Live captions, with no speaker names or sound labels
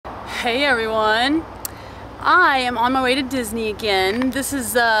Hey everyone, I am on my way to Disney again. This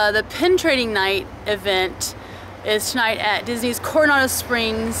is the pin trading night event is tonight at Disney's Coronado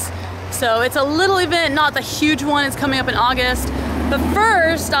Springs. So it's a little event, not the huge one. It's coming up in August. But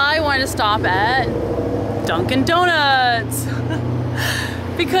first I wanted to stop at Dunkin' Donuts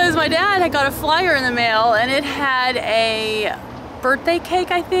because my dad had got a flyer in the mail and it had a birthday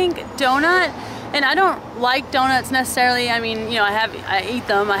cake, I think, donut. And I don't like donuts necessarily. I mean, you know, I eat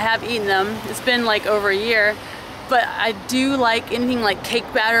them. I have eaten them. It's been like over a year. But I do like anything like cake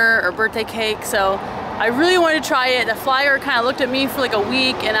batter or birthday cake. So I really wanted to try it. The flyer kind of looked at me for like a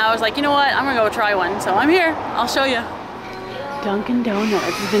week and I was like, you know what? I'm gonna go try one. So I'm here. I'll show you. Dunkin' Donuts.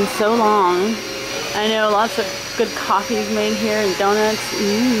 It's been so long. I know lots of good coffees made here and donuts.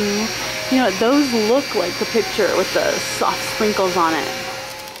 Ooh. You know what? Those look like the picture with the soft sprinkles on it.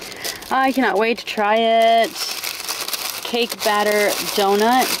 I cannot wait to try it. Cake batter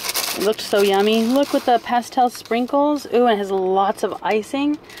donut. It looked so yummy. Look with the pastel sprinkles. Ooh, and it has lots of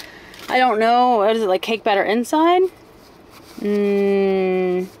icing. I don't know. What is it, like cake batter inside?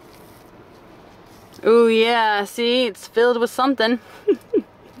 Ooh, yeah. See? It's filled with something.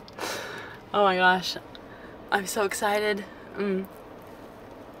 Oh my gosh. I'm so excited.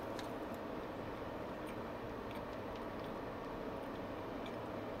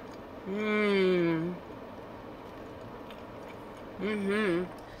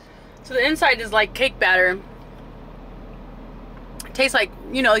 So the inside is like cake batter. It tastes like,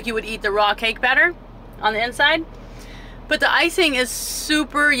 you know, like you would eat the raw cake batter on the inside. But the icing is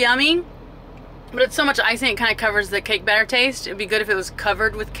super yummy. But it's so much icing it kind of covers the cake batter taste. It'd be good if it was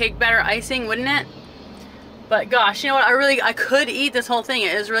covered with cake batter icing, wouldn't it? But gosh, you know what? I could eat this whole thing.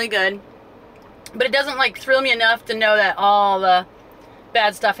 It is really good. But it doesn't like thrill me enough to know that all the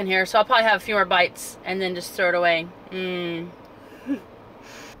bad stuff in here, so I'll probably have a few more bites and then just throw it away.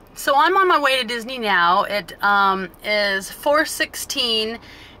 So I'm on my way to Disney now. It is 4:16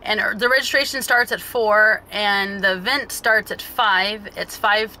 and the registration starts at 4 and the event starts at 5. It's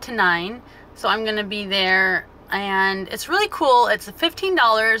 5 to 9, so I'm gonna be there and it's really cool. It's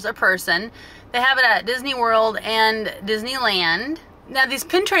 $15 a person. They have it at Disney World and Disneyland. Now these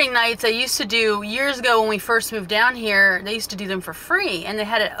pin trading nights I used to do years ago when we first moved down here, they used to do them for free and they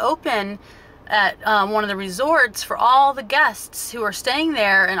had it open at one of the resorts for all the guests who were staying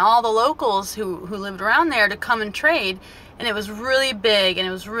there and all the locals who lived around there to come and trade, and it was really big and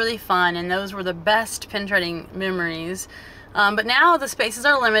it was really fun and those were the best pin trading memories. But now the spaces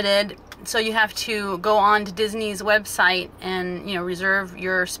are limited, so you have to go on to Disney's website and, you know, reserve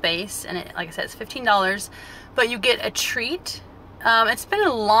your space, and it, like I said, it's $15, but you get a treat. It's been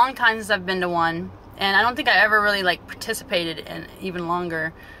a long time since I've been to one, and I don't think I ever really like participated in even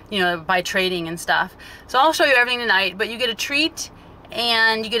longer, you know, by trading and stuff. So I'll show you everything tonight, but you get a treat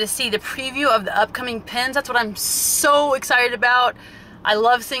and you get to see the preview of the upcoming pins. That's what I'm so excited about. I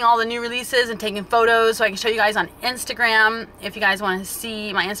love seeing all the new releases and taking photos so I can show you guys on Instagram. If you guys want to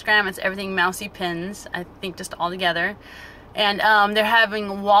see my Instagram, it's everything Mousy Pins, I think, just all together. And they're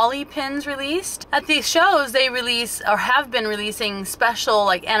having Wally pins released. At these shows, they release or have been releasing special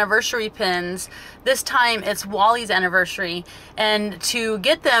like anniversary pins. This time it's Wally's anniversary. And to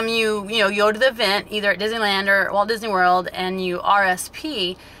get them, you go to the event either at Disneyland or Walt Disney World and you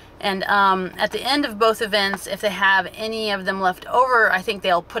RSP. And at the end of both events, if they have any of them left over, I think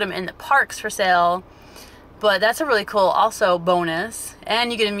they'll put them in the parks for sale. But that's a really cool also bonus.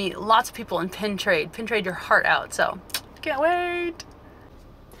 And you get to meet lots of people and pin trade your heart out. So can't wait.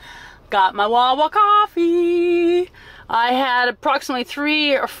 Got my Wawa coffee. I had approximately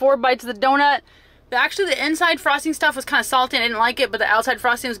 3 or 4 bites of the donut. Actually, the inside frosting stuff was kind of salty and I didn't like it, but the outside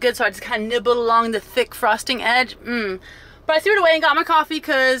frosting was good, so I just kind of nibbled along the thick frosting edge. But I threw it away and got my coffee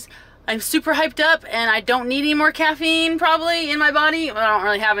because I'm super hyped up and I don't need any more caffeine probably in my body. Well, I don't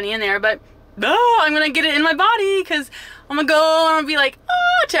really have any in there, but I'm gonna get it in my body because I'm gonna go and I'm gonna be like,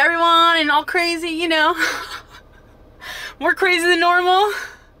 oh, to everyone and all crazy, you know. More crazy than normal.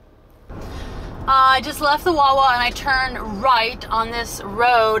 I just left the Wawa and I turned right on this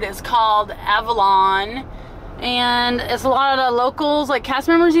road. It's called Avalon. And it's a lot of the locals, like cast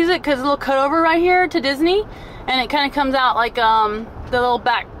members, use it because it's a little cutover right here to Disney. And it kind of comes out like the little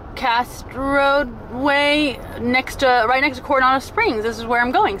back cast roadway right next to Coronado Springs. This is where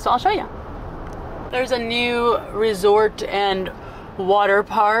I'm going, so I'll show you. There's a new resort and water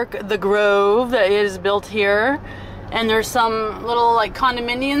park, the Grove, that is built here. And there's some little like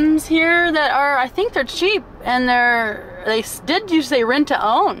condominiums here that are, I think they're cheap, and they did used to say rent to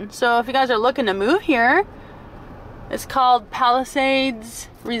own. So if you guys are looking to move here, it's called Palisades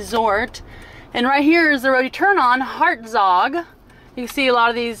Resort. And right here is the road you turn on, Hartzog. You can see a lot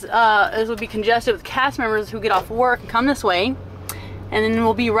of these, this will be congested with cast members who get off work and come this way. And then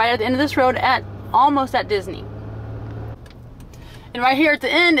we'll be right at the end of this road almost at Disney. And right here at the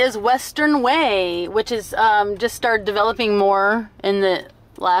end is Western Way, which is just started developing more in the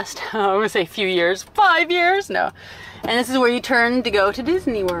last, I would say few years, 5 years, no. And this is where you turn to go to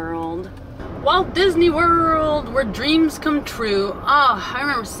Disney World. Walt Disney World, where dreams come true. Oh, I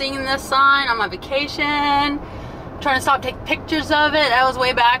remember seeing this sign on my vacation, trying to stop, take pictures of it. That was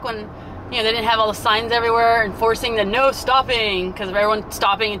way back when, you know, they didn't have all the signs everywhere enforcing the no stopping because of everyone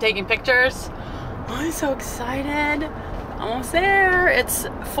stopping and taking pictures. Oh, I'm so excited. Almost there. It's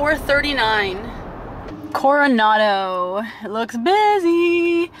 4:39. Coronado. It looks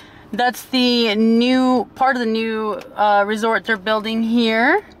busy. That's the new part of the new resort they're building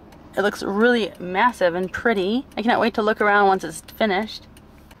here. It looks really massive and pretty. I cannot wait to look around once it's finished.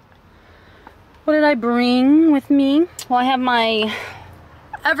 What did I bring with me? Well, I have my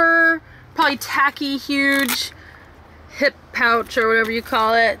probably tacky, huge hip pouch or whatever you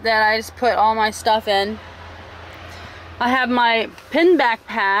call it that I just put all my stuff in. I have my pin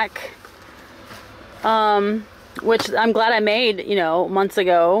backpack, which I'm glad I made, you know, months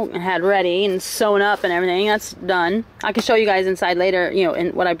ago and had ready and sewn up and everything. That's done. I can show you guys inside later, you know,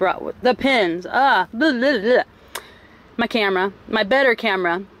 in what I brought with the pins. Blah, blah, blah. My camera, my better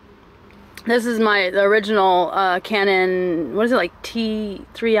camera. This is the original Canon, what is it, like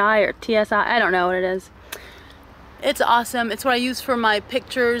T3i or TSI? I don't know what it is. It's awesome. It's what I use for my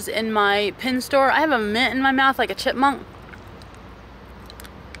pictures in my pin store. I have a mint in my mouth like a chipmunk.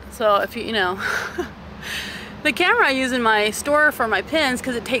 So if you know, the camera I use in my store for my pins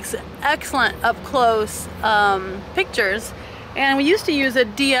because it takes excellent up close pictures. And we used to use a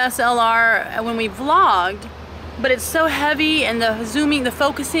DSLR when we vlogged, but it's so heavy and the zooming, the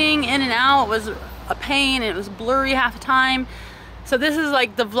focusing in and out was a pain and it was blurry half the time. So this is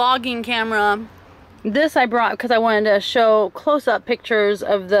like the vlogging camera. This I brought because I wanted to show close-up pictures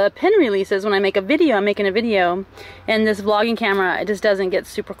of the pin releases when I make a video. I'm making a video, and this vlogging camera, it just doesn't get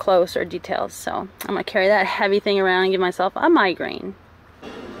super close or details. So I'm gonna carry that heavy thing around and give myself a migraine.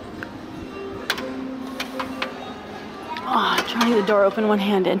 Oh, I'm trying to get the door open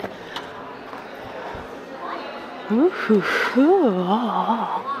one-handed. Ooh,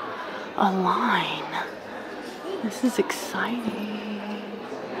 oh, a line. This is exciting.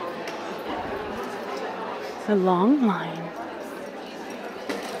 A long line.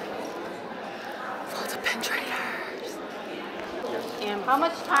 Lots of pin traders. How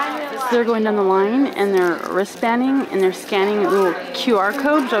much time? They're going down the line and they're wristbanding and they're scanning a little QR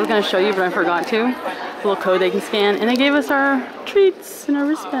code, which I was going to show you, but I forgot to. A little code they can scan, and they gave us our treats and our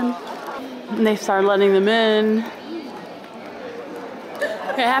wristband. And they started letting them in.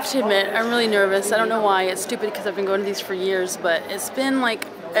 Okay, I have to admit, I'm really nervous. I don't know why. It's stupid because I've been going to these for years, but it's been like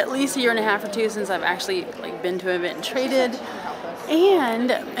at least a year and a half or two since I've actually like been to an event and traded.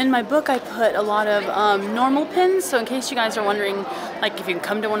 And in my book I put a lot of normal pins, so in case you guys are wondering, like if you can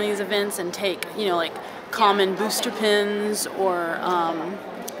come to one of these events and take, you know, like common booster pins or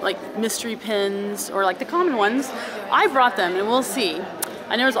like mystery pins or like the common ones, I brought them and we'll see.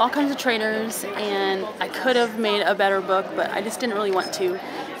 I know there's all kinds of traders and I could have made a better book, but I just didn't really want to.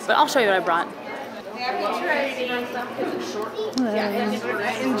 But I'll show you what I brought.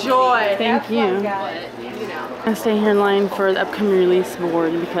 Enjoy. Thank you. I stay here in line for the upcoming release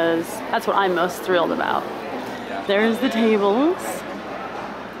board because that's what I'm most thrilled about. There's the tables.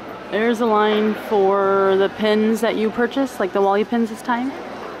 There's a line for the pins that you purchase, like the Wally pins this time.